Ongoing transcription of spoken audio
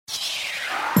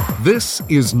This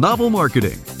is Novel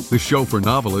Marketing, the show for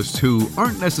novelists who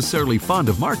aren't necessarily fond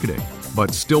of marketing,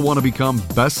 but still want to become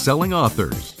best-selling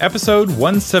authors. Episode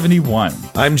 171.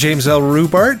 I'm James L.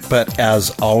 Rubart, but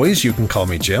as always, you can call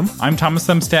me Jim. I'm Thomas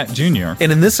Umstattd Jr.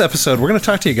 And in this episode, we're going to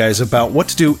talk to you guys about what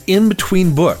to do in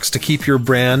between books to keep your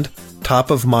brand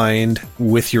top of mind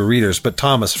with your readers. But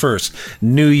Thomas, first,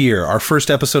 New Year, our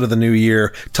first episode of the new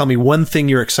year. Tell me one thing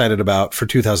you're excited about for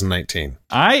 2019.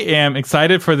 I am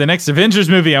excited for the next Avengers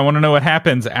movie. I want to know what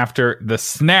happens after the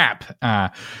snap.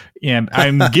 And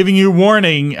I'm giving you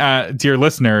warning, dear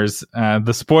listeners,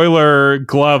 the spoiler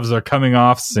gloves are coming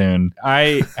off soon.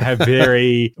 I have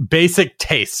very basic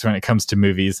tastes when it comes to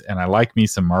movies, and I like me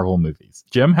some Marvel movies.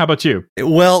 Jim, how about you?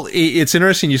 Well, it's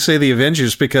interesting you say the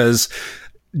Avengers because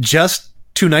just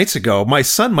 2 nights ago, my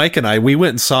son Mike and I, we went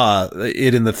and saw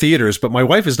it in the theaters, but my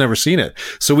wife has never seen it.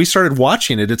 So we started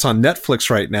watching it. It's on Netflix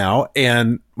right now.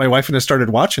 And my wife and I started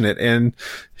watching it and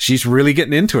she's really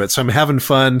getting into it. So I'm having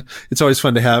fun. It's always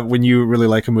fun to have, when you really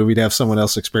like a movie, to have someone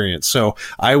else experience. So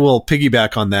I will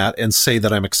piggyback on that and say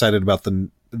that I'm excited about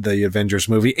the Avengers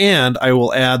movie. And I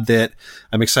will add that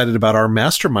I'm excited about our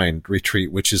mastermind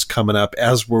retreat, which is coming up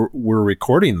as we're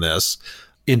recording this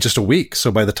in just a week.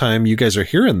 So by the time you guys are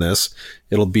hearing this,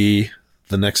 it'll be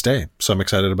the next day. So I'm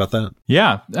excited about that.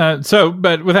 Yeah.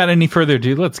 But without any further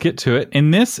ado, let's get to it. In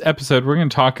this episode, we're going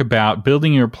to talk about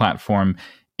building your platform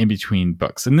in between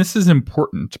books. And this is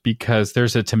important because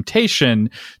there's a temptation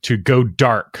to go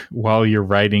dark while you're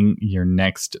writing your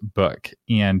next book.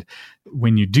 And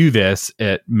when you do this,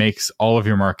 it makes all of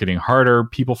your marketing harder.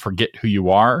 People forget who you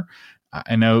are.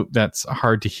 I know that's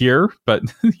hard to hear, but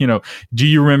do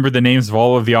you remember the names of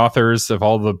all of the authors of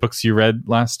all the books you read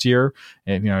last year?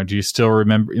 And do you still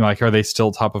remember? Are they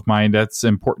still top of mind? That's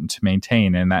important to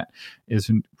maintain, and that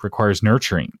requires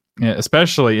nurturing,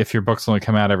 especially if your books only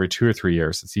come out every 2 or 3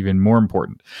 years. It's even more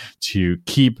important to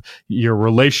keep your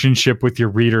relationship with your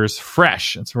readers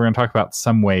fresh. And so we're going to talk about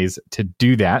some ways to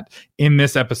do that in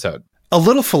this episode. A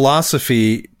little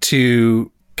philosophy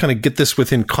to kind of get this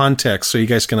within context so you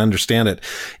guys can understand it.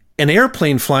 An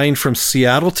airplane flying from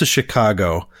Seattle to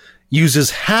Chicago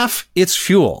uses half its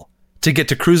fuel to get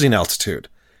to cruising altitude.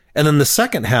 And then the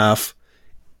second half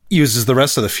uses the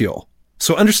rest of the fuel.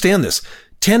 So understand this,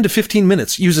 10 to 15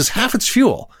 minutes uses half its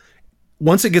fuel.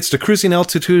 Once it gets to cruising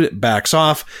altitude, it backs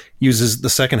off, uses the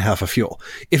second half of fuel.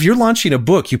 If you're launching a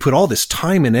book, you put all this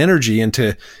time and energy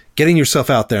into getting yourself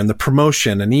out there and the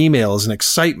promotion and emails and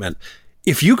excitement.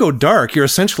 If you go dark, you're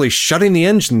essentially shutting the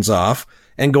engines off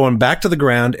and going back to the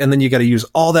ground, and then you got to use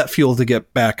all that fuel to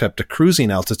get back up to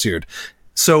cruising altitude.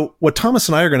 So what Thomas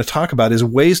and I are going to talk about is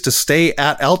ways to stay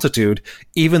at altitude,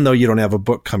 even though you don't have a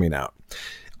book coming out.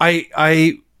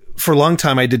 For a long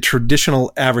time, I did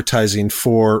traditional advertising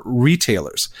for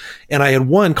retailers, and I had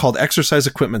one called Exercise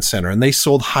Equipment Center, and they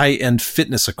sold high-end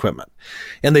fitness equipment.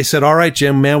 And they said, all right,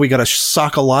 Jim, man, we got to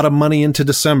sock a lot of money into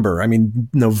December. I mean,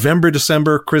 November,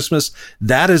 December, Christmas,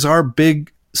 that is our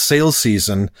big sales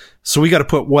season. So we got to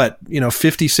put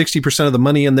 50, 60% of the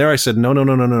money in there. I said, no.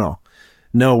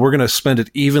 No, we're going to spend it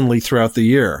evenly throughout the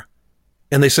year.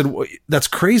 And they said, that's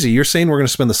crazy. You're saying we're going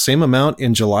to spend the same amount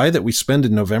in July that we spend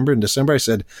in November and December? I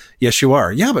said, yes, you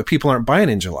are. Yeah, but people aren't buying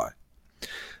in July.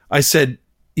 I said,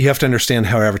 you have to understand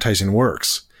how advertising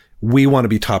works. We want to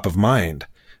be top of mind.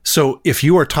 So if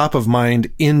you are top of mind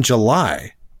in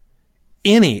July,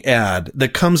 any ad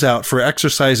that comes out for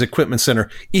Exercise Equipment Center,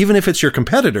 even if it's your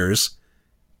competitors,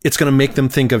 it's going to make them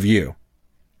think of you.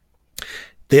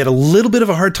 They had a little bit of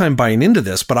a hard time buying into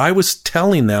this, but I was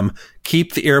telling them,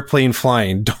 keep the airplane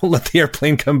flying. Don't let the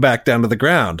airplane come back down to the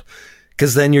ground,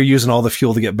 because then you're using all the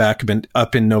fuel to get back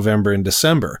up in November and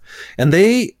December. And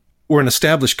they were an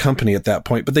established company at that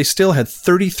point, but they still had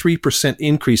 33%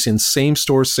 increase in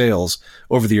same-store sales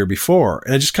over the year before.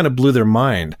 And it just kind of blew their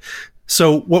mind.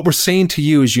 So what we're saying to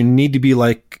you is you need to be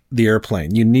like the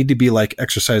airplane. You need to be like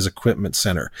Exercise Equipment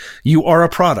Center. You are a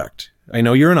product. I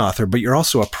know you're an author, but you're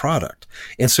also a product.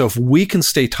 And so if we can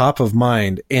stay top of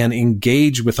mind and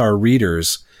engage with our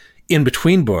readers in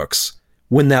between books,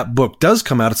 when that book does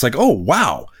come out, it's like, oh,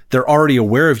 wow, they're already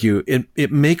aware of you. It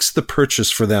makes the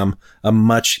purchase for them a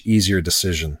much easier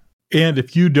decision. And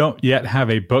if you don't yet have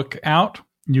a book out,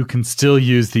 you can still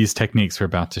use these techniques we're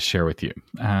about to share with you.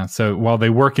 So while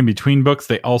they work in between books,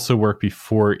 they also work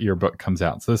before your book comes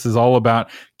out. So this is all about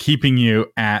keeping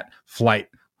you at flight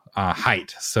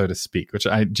height, so to speak, which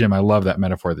Jim, I love that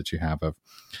metaphor that you have of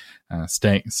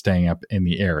staying up in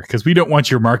the air, because we don't want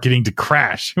your marketing to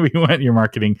crash. We want your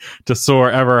marketing to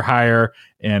soar ever higher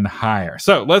and higher.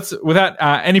 So without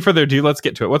any further ado, let's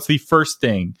get to it. What's the first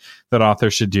thing that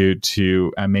authors should do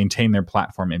to maintain their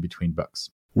platform in between books?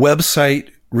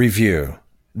 Website review.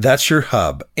 That's your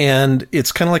hub. And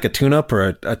it's kind of like a tune-up or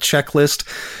a checklist.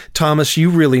 Thomas, you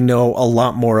really know a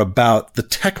lot more about the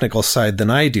technical side than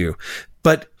I do.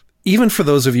 But even for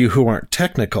those of you who aren't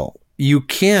technical, you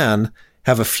can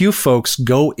have a few folks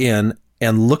go in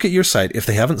and look at your site if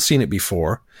they haven't seen it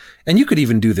before. And you could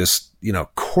even do this,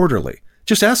 quarterly.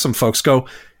 Just ask some folks,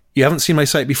 you haven't seen my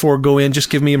site before, go in, just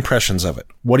give me impressions of it.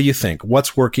 What do you think?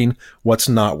 What's working? What's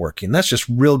not working? That's just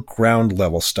real ground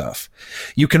level stuff.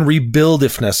 You can rebuild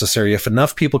if necessary. If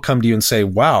enough people come to you and say,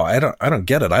 wow, I don't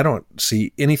get it. I don't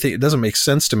see anything. It doesn't make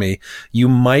sense to me. You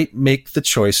might make the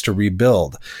choice to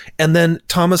rebuild. And then,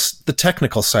 Thomas, the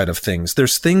technical side of things.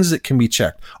 There's things that can be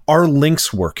checked. Are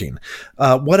links working?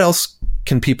 What else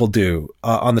can people do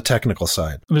on the technical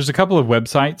side? There's a couple of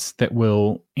websites that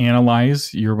will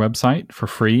analyze your website for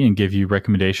free and give you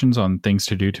recommendations on things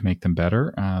to do to make them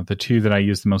better. The two that I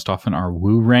use the most often are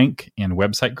WooRank and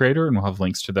Website Grader, and we'll have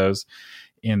links to those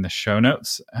in the show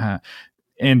notes.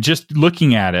 And just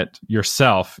looking at it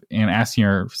yourself and asking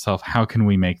yourself, how can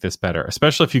we make this better?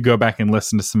 Especially if you go back and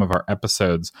listen to some of our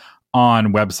episodes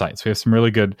on websites. We have some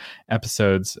really good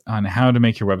episodes on how to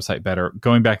make your website better.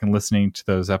 Going back and listening to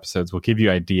those episodes will give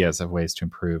you ideas of ways to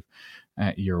improve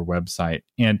your website.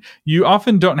 And you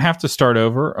often don't have to start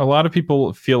over. A lot of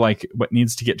people feel like what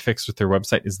needs to get fixed with their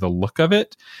website is the look of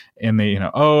it. And they,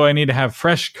 I need to have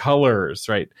fresh colors,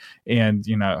 right? And,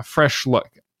 a fresh look.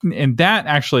 And that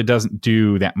actually doesn't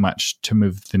do that much to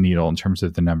move the needle in terms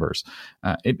of the numbers.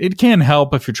 It can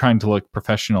help if you're trying to look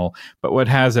professional, but what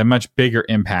has a much bigger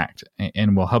impact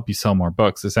and will help you sell more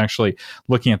books is actually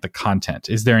looking at the content.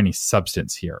 Is there any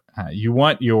substance here? You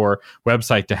want your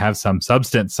website to have some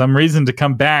substance, some reason to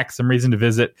come back, some reason to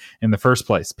visit in the first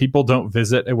place. People don't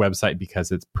visit a website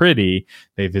because it's pretty.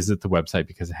 They visit the website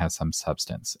because it has some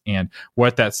substance. And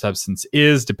what that substance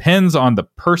is depends on the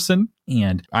person.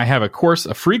 And I have a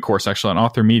free course actually on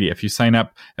Author Media. If you sign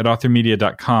up at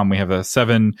authormedia.com, we have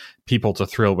 7 people to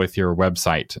thrill with your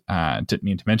website. Didn't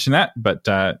mean to mention that, but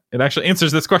it actually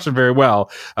answers this question very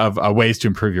well of ways to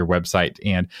improve your website.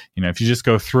 And, if you just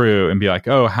go through and be like,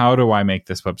 oh, how do I make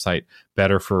this website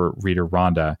better for reader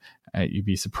Rhonda? You'd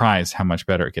be surprised how much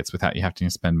better it gets without you having to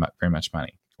spend very much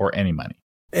money or any money.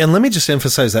 And let me just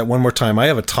emphasize that one more time. I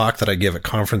have a talk that I give at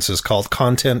conferences called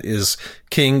Content is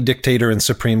King, Dictator, and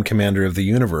Supreme Commander of the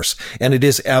Universe. And it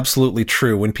is absolutely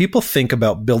true. When people think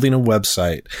about building a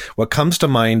website, what comes to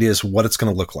mind is what it's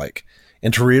going to look like.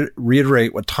 And to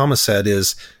reiterate what Thomas said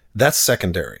is that's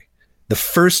secondary. The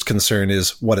first concern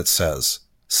is what it says.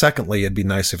 Secondly, it'd be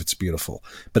nice if it's beautiful.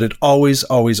 But it always,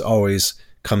 always, always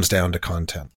comes down to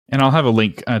content. And I'll have a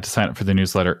link to sign up for the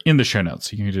newsletter in the show notes.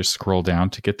 So you can just scroll down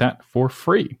to get that for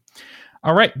free.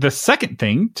 All right. The second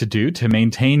thing to do to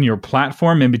maintain your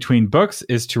platform in between books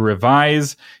is to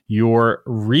revise your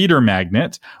reader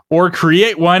magnet or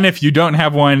create one if you don't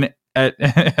have one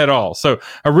at all. So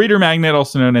a reader magnet,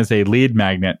 also known as a lead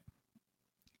magnet,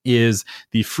 is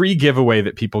the free giveaway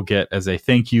that people get as a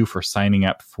thank you for signing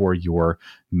up for your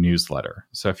newsletter.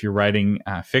 So if you're writing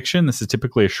fiction, this is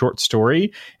typically a short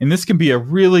story, and this can be a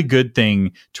really good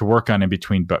thing to work on in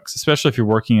between books, especially if you're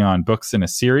working on books in a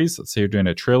series. Let's say you're doing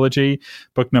a trilogy.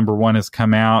 Book number 1 has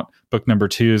come out. Book number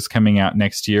 2 is coming out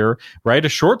next year. Write a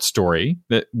short story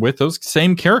that with those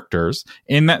same characters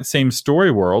in that same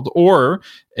story world, or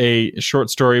a short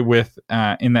story with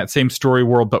in that same story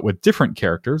world but with different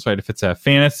characters. Right? If it's a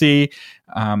fantasy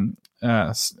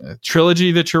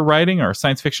trilogy that you're writing, or a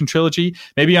science fiction trilogy,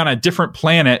 maybe on a different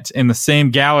planet in the same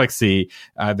galaxy,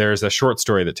 there's a short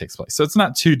story that takes place. So it's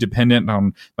not too dependent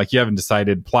on, like, you haven't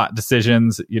decided plot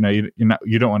decisions. You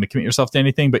don't want to commit yourself to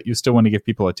anything, but you still want to give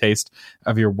people a taste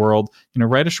of your world.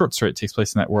 Write a short story that takes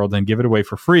place in that world and give it away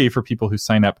for free for people who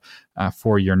sign up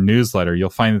for your newsletter. You'll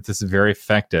find that this is very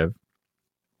effective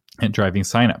at driving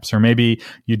signups. Or maybe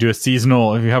you do a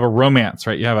seasonal, if you have a romance,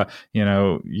 right? You have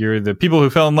you're the people who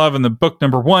fell in love in the book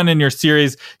number 1 in your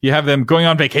series, you have them going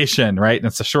on vacation, right? And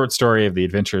it's a short story of the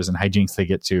adventures and hijinks they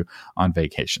get to on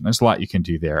vacation. There's a lot you can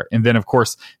do there. And then, of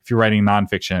course, if you're writing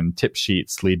nonfiction, tip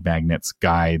sheets, lead magnets,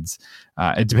 guides,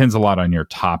 it depends a lot on your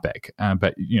topic.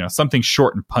 But something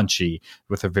short and punchy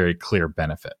with a very clear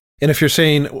benefit. And if you're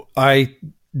saying, I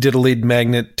did a lead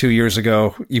magnet 2 years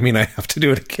ago, you mean I have to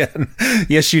do it again?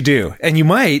 Yes, you do. And you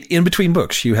might, in between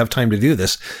books, you have time to do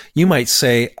this. You might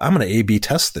say, I'm going to A/B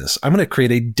test this. I'm going to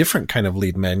create a different kind of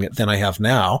lead magnet than I have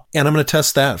now. And I'm going to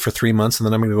test that for 3 months. And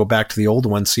then I'm going to go back to the old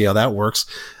one, see how that works.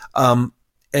 And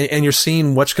you're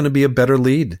seeing what's going to be a better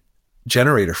lead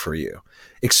generator for you.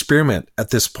 Experiment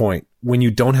at this point when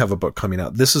you don't have a book coming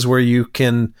out. This is where you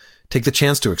can take the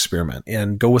chance to experiment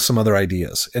and go with some other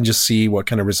ideas and just see what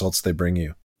kind of results they bring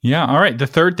you. Yeah. All right. The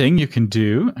third thing you can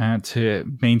do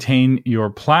to maintain your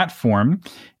platform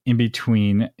in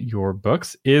between your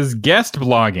books is guest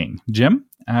blogging. Jim,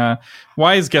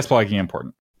 why is guest blogging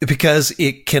important? Because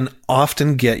it can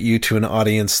often get you to an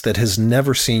audience that has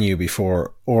never seen you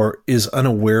before or is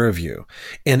unaware of you.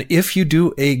 And if you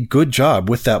do a good job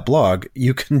with that blog,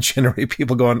 you can generate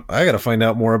people going, I got to find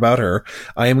out more about her.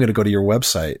 I am going to go to your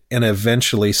website and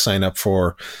eventually sign up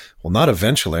for, well, not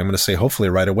eventually, I'm going to say hopefully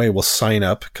right away, we'll sign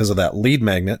up because of that lead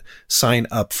magnet, sign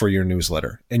up for your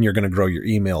newsletter, and you're going to grow your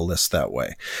email list that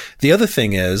way. The other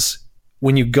thing is,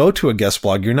 when you go to a guest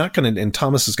blog, you're not going to, and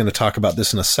Thomas is going to talk about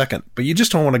this in a second, but you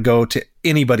just don't want to go to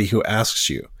anybody who asks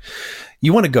you.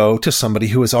 You want to go to somebody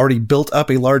who has already built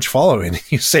up a large following.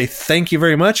 You say, thank you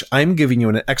very much. I'm giving you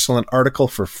an excellent article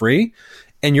for free,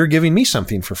 and you're giving me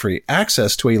something for free,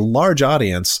 access to a large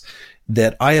audience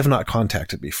that I have not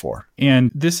contacted before.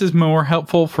 And this is more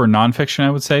helpful for nonfiction, I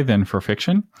would say, than for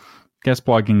fiction. Guest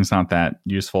blogging is not that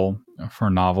useful for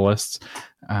novelists.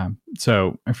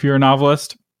 So if you're a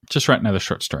novelist, just write another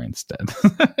short story instead.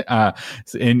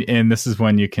 And this is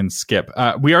when you can skip.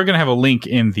 We are going to have a link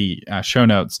in the show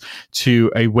notes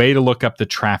to a way to look up the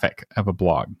traffic of a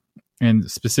blog. And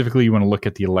specifically, you want to look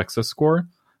at the Alexa score,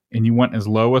 and you want as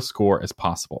low a score as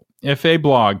possible. If a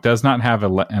blog does not have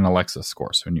an Alexa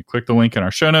score, so when you click the link in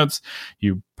our show notes,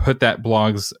 you put that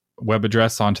blog's web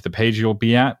address onto the page you'll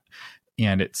be at,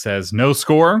 and it says no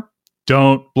score,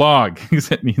 don't blog,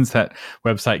 because it means that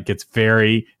website gets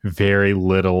very, very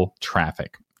little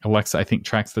traffic. Alexa, I think,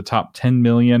 tracks the top 10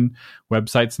 million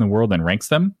websites in the world and ranks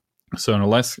them. So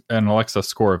an Alexa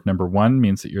score of number 1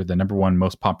 means that you're the number 1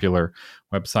 most popular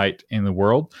website in the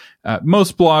world.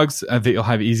 Most blogs that you'll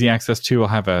have easy access to will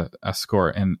have a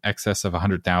score in excess of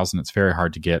 100,000. It's very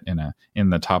hard to get in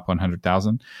the top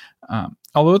 100,000.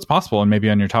 Although it's possible, and maybe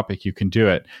on your topic you can do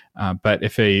it. But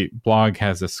if a blog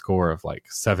has a score of like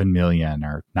 7 million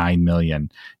or 9 million,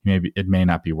 maybe it may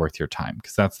not be worth your time,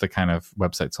 because that's the kind of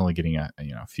website that's only getting a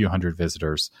few hundred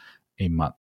visitors a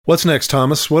month. What's next,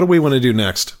 Thomas? What do we want to do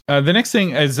next? The next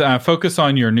thing is focus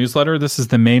on your newsletter. This is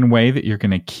the main way that you're going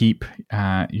to keep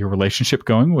your relationship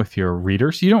going with your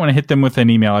readers. You don't want to hit them with an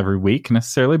email every week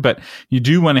necessarily, but you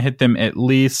do want to hit them at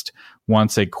least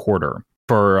once a quarter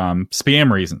for spam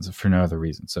reasons, for no other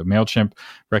reason. So MailChimp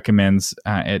recommends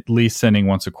at least sending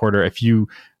once a quarter. If you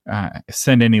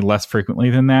send any less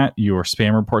frequently than that, your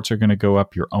spam reports are going to go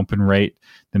up. Your open rate,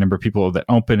 the number of people that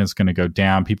open, is going to go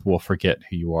down. People will forget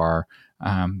who you are.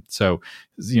 So,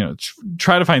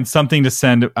 try to find something to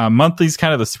send. Monthly is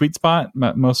kind of the sweet spot.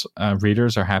 Most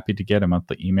readers are happy to get a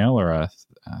monthly email or a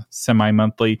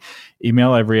semi-monthly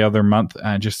email every other month,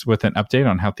 just with an update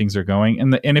on how things are going.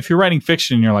 And if you're writing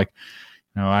fiction and you're like,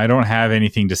 no, I don't have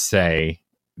anything to say,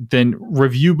 then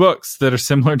review books that are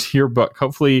similar to your book.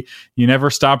 Hopefully you never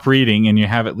stop reading and you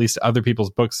have at least other people's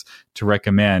books to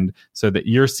recommend, so that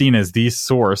you're seen as the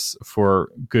source for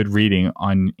good reading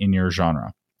in your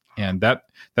genre. And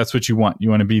that's what you want. You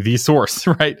want to be the source,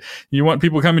 right? You want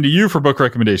people coming to you for book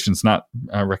recommendations, not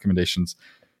recommendations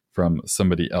from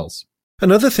somebody else.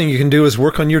 Another thing you can do is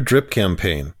work on your drip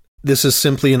campaign. This is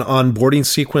simply an onboarding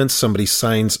sequence. Somebody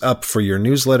signs up for your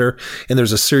newsletter, and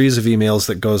there's a series of emails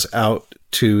that goes out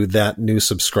to that new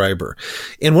subscriber.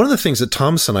 And one of the things that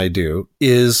Thomas and I do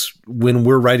is, when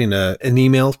we're writing an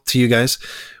email to you guys,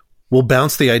 we'll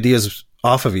bounce the ideas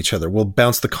off of each other. We'll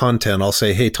bounce the content. I'll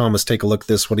say, hey, Thomas, take a look at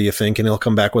this. What do you think? And he'll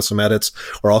come back with some edits,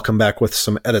 or I'll come back with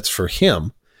some edits for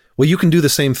him. Well, you can do the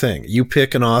same thing. You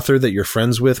pick an author that you're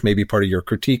friends with, maybe part of your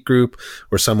critique group,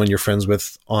 or someone you're friends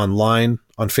with online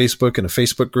on Facebook in a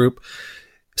Facebook group.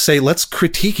 Say, let's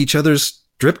critique each other's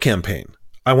drip campaign.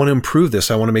 I want to improve this.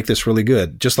 I want to make this really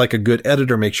good. Just like a good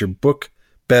editor makes your book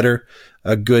better,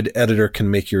 a good editor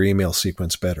can make your email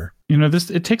sequence better.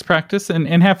 It takes practice and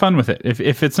have fun with it.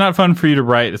 If it's not fun for you to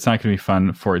write, it's not going to be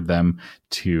fun for them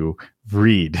to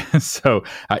read. So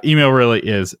email really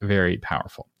is very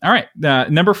powerful. All right.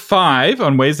 Number 5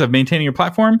 on ways of maintaining your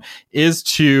platform is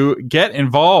to get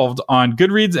involved on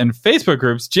Goodreads and Facebook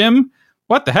groups. Jim,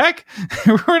 what the heck?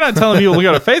 We're not telling people to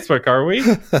go to Facebook, are we?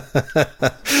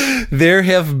 There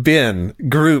have been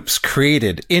groups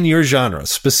created in your genre,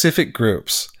 specific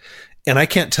groups. And I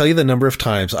can't tell you the number of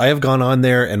times I have gone on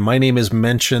there and my name is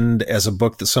mentioned as a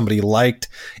book that somebody liked.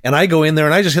 And I go in there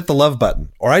and I just hit the love button,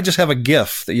 or I just have a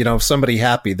GIF that, of somebody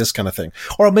happy, this kind of thing.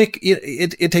 Or I'll make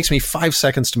it takes me 5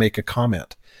 seconds to make a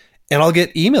comment. And I'll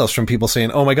get emails from people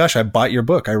saying, oh my gosh, I bought your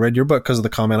book. I read your book because of the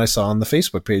comment I saw on the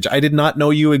Facebook page. I did not know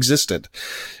you existed.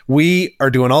 We are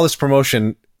doing all this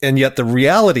promotion. And yet the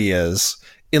reality is,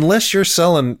 unless you're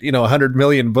selling, 100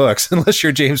 million books, unless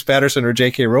you're James Patterson or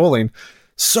J.K. Rowling,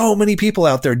 So many people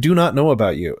out there do not know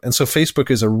about you. And so Facebook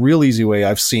is a real easy way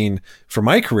I've seen for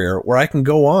my career where I can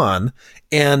go on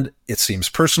and it seems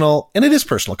personal, and it is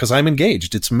personal because I'm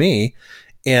engaged. It's me.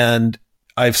 And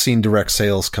I've seen direct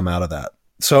sales come out of that.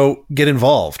 So get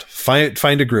involved.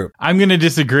 Find a group. I'm going to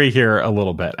disagree here a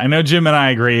little bit. I know Jim and I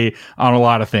agree on a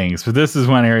lot of things, but this is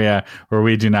one area where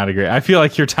we do not agree. I feel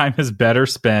like your time is better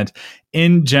spent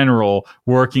in general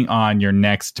working on your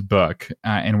next book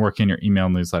and working your email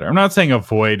newsletter. I'm not saying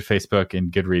avoid Facebook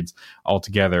and Goodreads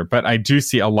altogether, but I do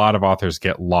see a lot of authors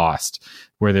get lost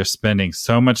where they're spending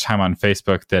so much time on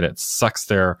Facebook that it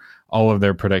sucks all of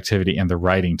their productivity and their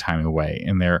writing time away,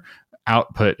 and their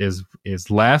output is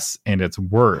less, and it's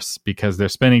worse because they're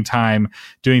spending time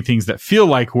doing things that feel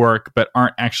like work but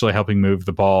aren't actually helping move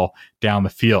the ball down the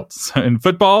field. So in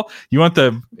football, you want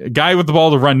the guy with the ball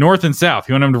to run north and south.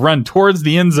 You want him to run towards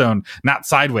the end zone, not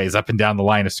sideways up and down the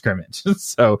line of scrimmage.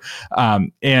 So,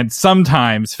 and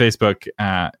sometimes Facebook,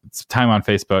 time on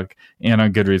Facebook and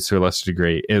on Goodreads to a lesser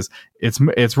degree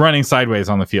it's running sideways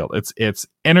on the field. It's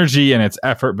energy and it's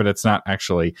effort, but it's not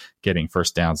actually getting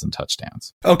first downs and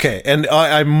touchdowns. Okay. And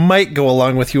I might go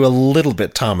along with you a little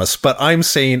bit, Thomas, but I'm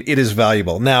saying it is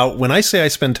valuable. Now, when I say I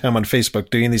spend time on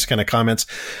Facebook doing these kind of comments,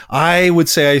 I would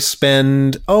say I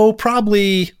spend,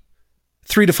 probably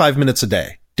 3 to 5 minutes a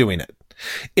day doing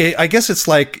it. I guess it's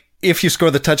like, if you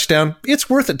score the touchdown, it's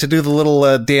worth it to do the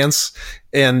little dance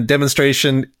and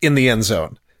demonstration in the end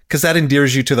zone because that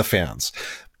endears you to the fans.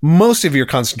 Most of your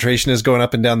concentration is going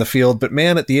up and down the field, but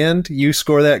man, at the end, you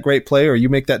score that great play or you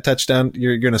make that touchdown,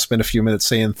 you're going to spend a few minutes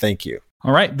saying thank you.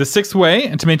 All right. The sixth way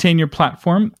to maintain your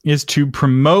platform is to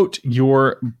promote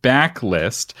your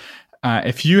backlist.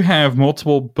 If you have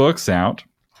multiple books out,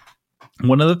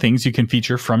 one of the things you can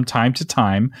feature from time to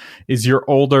time is your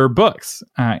older books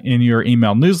in your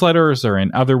email newsletters or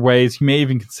in other ways. You may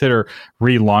even consider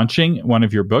relaunching one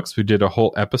of your books. We did a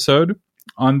whole episode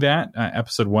on that,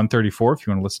 episode 134. If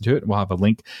you want to listen to it, we'll have a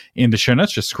link in the show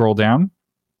notes. Just scroll down.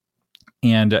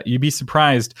 And you'd be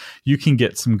surprised, you can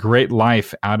get some great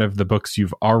life out of the books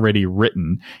you've already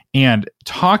written. And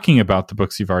talking about the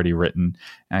books you've already written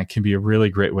can be a really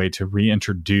great way to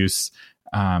reintroduce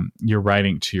your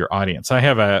writing to your audience. I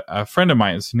have a friend of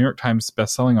mine who's a New York Times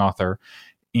bestselling author,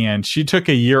 and she took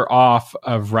a year off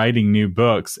of writing new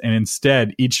books. And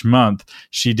instead, each month,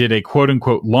 she did a quote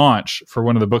unquote launch for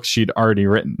one of the books she'd already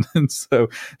written. And so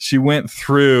she went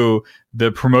through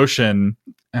the promotion,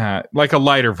 like a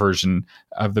lighter version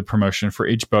of the promotion for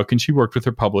each book. And she worked with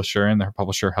her publisher, and her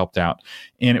publisher helped out.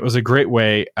 And it was a great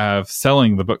way of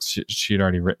selling the books she'd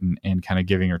already written and kind of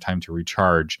giving her time to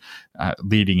recharge,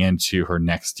 leading into her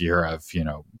next year of,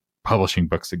 publishing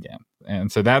books again.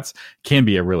 And so can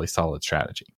be a really solid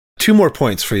strategy. 2 more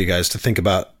points for you guys to think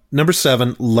about. Number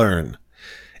 7, learn.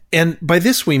 And by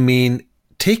this, we mean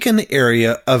take an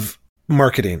area of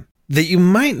marketing that you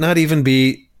might not even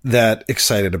be that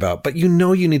excited about, but you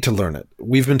need to learn it.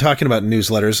 We've been talking about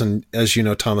newsletters, and as you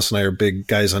know, Thomas and I are big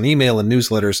guys on email and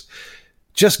newsletters.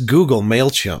 Just Google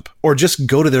MailChimp or just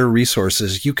go to their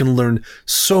resources. You can learn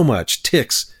so much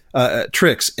tricks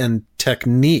and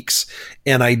techniques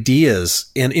and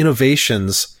ideas and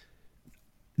innovations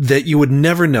that you would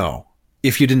never know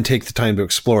if you didn't take the time to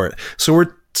explore it. So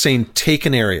we're saying take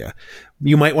an area.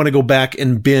 You might want to go back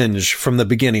and binge from the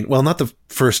beginning. Well, not the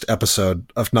first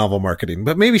episode of Novel Marketing,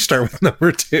 but maybe start with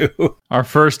number 2. Our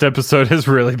first episode is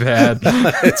really bad.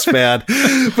 It's bad.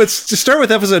 But to start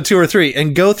with episode 2 or 3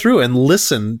 and go through and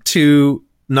listen to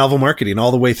Novel Marketing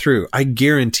all the way through. I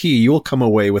guarantee you will come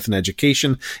away with an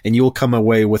education, and you will come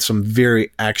away with some very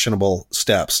actionable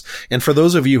steps. And for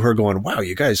those of you who are going, wow,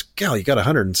 you guys, you got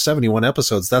 171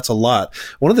 episodes. That's a lot.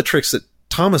 One of the tricks that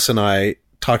Thomas and I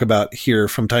talk about here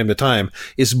from time to time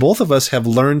is both of us have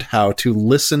learned how to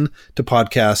listen to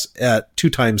podcasts at 2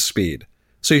 times speed.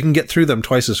 So you can get through them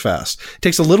twice as fast. It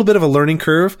takes a little bit of a learning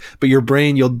curve, but your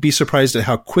brain, you'll be surprised at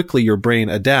how quickly your brain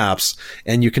adapts,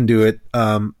 and you can do it.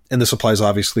 And this applies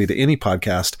obviously to any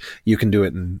podcast. You can do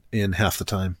it in half the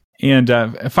time. And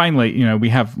finally, we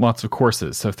have lots of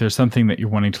courses. So if there's something that you're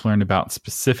wanting to learn about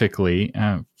specifically,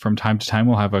 from time to time,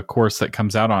 we'll have a course that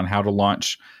comes out on how to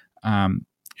launch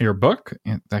your book.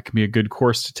 And that can be a good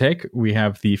course to take. We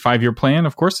have the 5-year plan,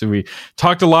 of course, that we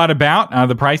talked a lot about.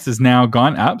 The price has now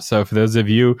gone up. So for those of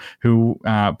you who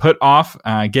put off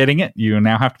getting it, you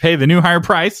now have to pay the new higher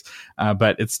price.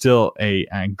 But it's still a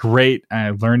great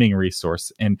learning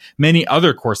resource, and many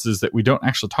other courses that we don't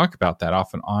actually talk about that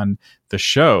often on the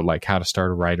show, like how to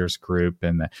start a writer's group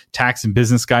and the tax and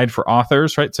business guide for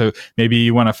authors, right? So maybe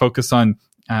you want to focus on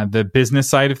the business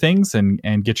side of things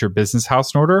and get your business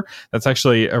house in order, that's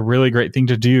actually a really great thing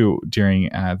to do during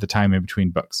the time in between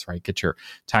books, right? Get your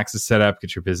taxes set up,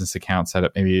 get your business account set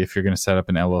up. Maybe if you're going to set up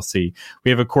an LLC,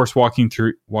 we have a course walking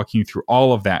you through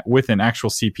all of that with an actual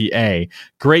CPA.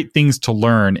 Great things to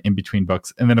learn in between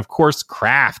books. And then of course,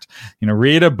 craft,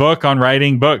 read a book on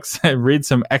writing books, read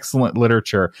some excellent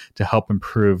literature to help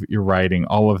improve your writing.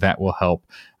 All of that will help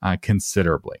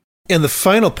considerably. And the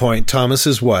final point, Thomas,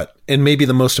 is what? And maybe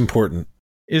the most important.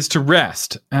 Is to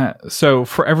rest. So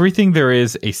for everything, there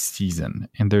is a season,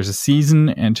 and there's a season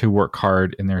and to work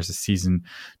hard, and there's a season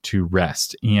to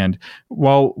rest. And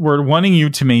while we're wanting you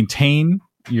to maintain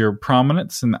your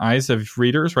prominence in the eyes of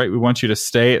readers, right? We want you to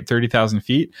stay at 30,000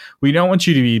 feet. We don't want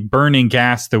you to be burning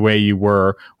gas the way you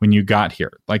were when you got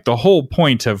here. Like the whole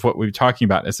point of what we're talking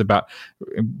about is about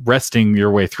resting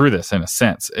your way through this in a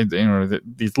sense.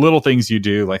 These little things you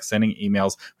do, like sending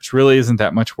emails, which really isn't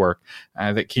that much work,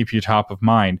 that keep you top of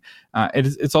mind.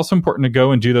 It's also important to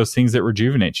go and do those things that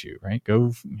rejuvenate you, right?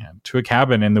 Go to a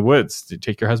cabin in the woods, to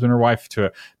take your husband or wife to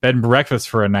a bed and breakfast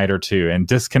for a night or two and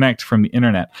disconnect from the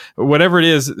internet. Whatever it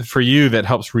is for you that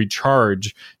helps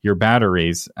recharge your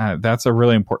batteries, that's a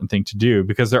really important thing to do,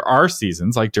 because there are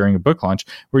seasons, like during a book launch,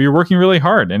 where you're working really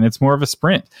hard and it's more of a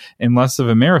sprint and less of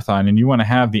a marathon, and you want to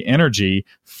have the energy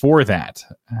for that.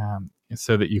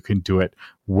 So that you can do it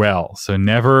well. So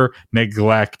never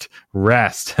neglect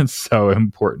rest. It's so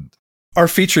important. Our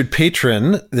featured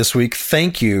patron this week,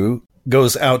 thank you,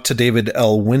 goes out to David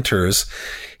L. Winters.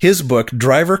 His book,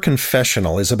 Driver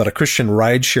Confessional, is about a Christian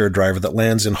rideshare driver that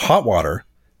lands in hot water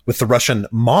with the Russian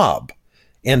mob.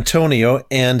 Antonio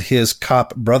and his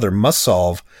cop brother must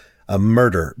solve a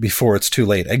murder before it's too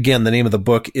late. Again, the name of the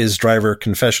book is Driver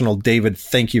Confessional. David,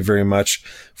 thank you very much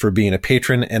for being a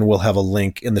patron, and we'll have a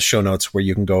link in the show notes where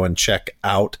you can go and check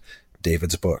out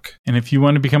David's book. And if you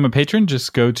want to become a patron,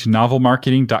 just go to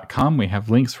novelmarketing.com. We have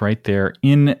links right there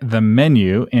in the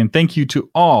menu. And thank you to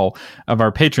all of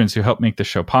our patrons who help make the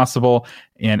show possible.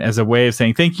 And as a way of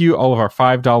saying thank you, all of our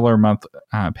 $5 a month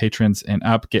patrons and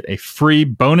up get a free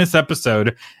bonus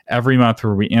episode every month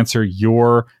where we answer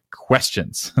your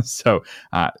questions. So,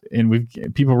 and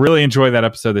people really enjoy that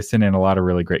episode. They send in a lot of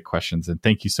really great questions. And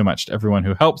thank you so much to everyone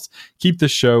who helps keep the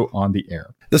show on the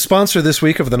air. The sponsor this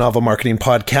week of the Novel Marketing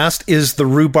Podcast is the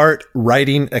Rubart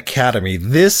Writing Academy.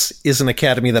 This is an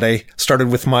academy that I started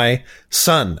with my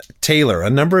son, Taylor, a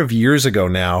number of years ago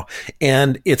now.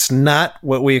 And it's not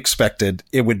what we expected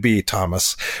it would be,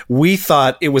 Thomas. We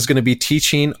thought it was going to be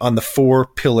teaching on the 4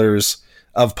 pillars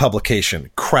of publication: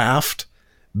 craft,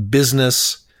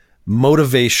 business,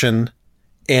 motivation,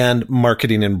 and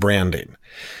marketing and branding.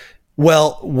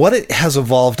 Well, what it has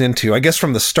evolved into, I guess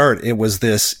from the start, it was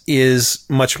this, is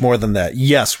much more than that.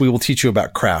 Yes, we will teach you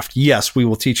about craft. Yes, we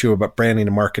will teach you about branding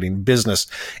and marketing, business,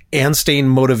 and staying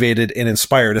motivated and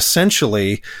inspired.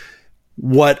 Essentially,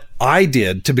 what I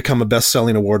did to become a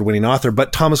best-selling award-winning author.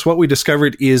 But Thomas, what we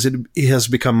discovered is it has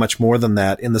become much more than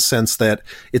that, in the sense that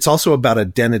it's also about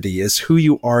identity, is who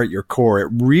you are at your core. It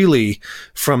really,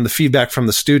 from the feedback from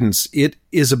the students, it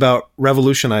is about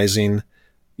revolutionizing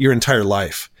your entire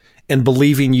life and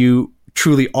believing you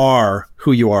truly are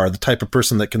who you are, the type of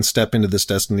person that can step into this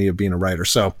destiny of being a writer.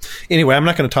 So anyway, I'm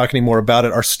not going to talk any more about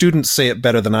it. Our students say it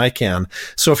better than I can.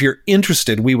 So if you're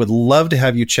interested, we would love to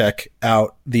have you check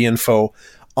out the info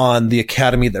on the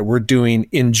academy that we're doing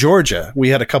in Georgia. We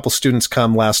had a couple students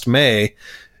come last May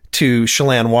to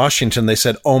Chelan, Washington. They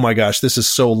said, oh my gosh, this is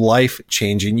so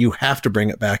life-changing. You have to bring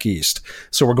it back east.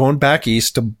 So we're going back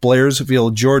east to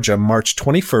Blairsville, Georgia, March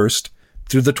 21st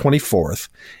through the 24th.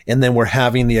 And then we're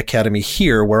having the academy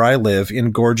here where I live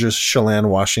in gorgeous Chelan,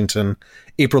 Washington,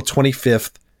 April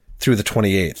 25th through the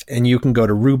 28th. And you can go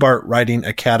to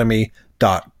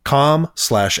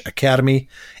rubartwritingacademy.com/academy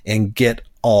and get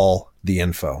all the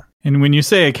info. And when you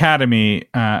say academy,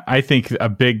 I think a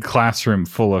big classroom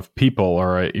full of people,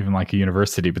 or even like a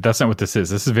university, but that's not what this is.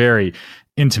 This is very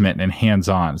intimate and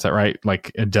hands-on. Is that right?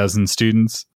 Like a dozen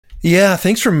students? Yeah,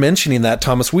 thanks for mentioning that,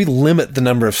 Thomas. We limit the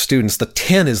number of students. The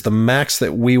 10 is the max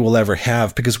that we will ever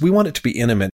have, because we want it to be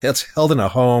intimate. It's held in a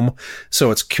home, so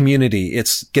it's community.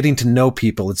 It's getting to know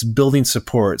people. It's building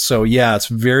support. So yeah, it's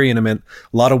very intimate.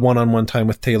 A lot of one-on-one time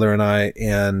with Taylor and I.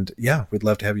 And yeah, we'd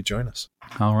love to have you join us.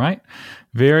 All right.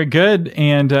 Very good.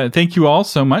 And thank you all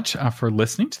so much for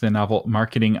listening to the Novel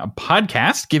Marketing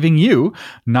Podcast, giving you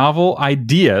novel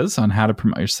ideas on how to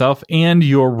promote yourself and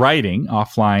your writing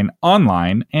offline,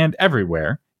 online, and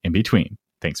everywhere in between.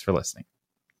 Thanks for listening.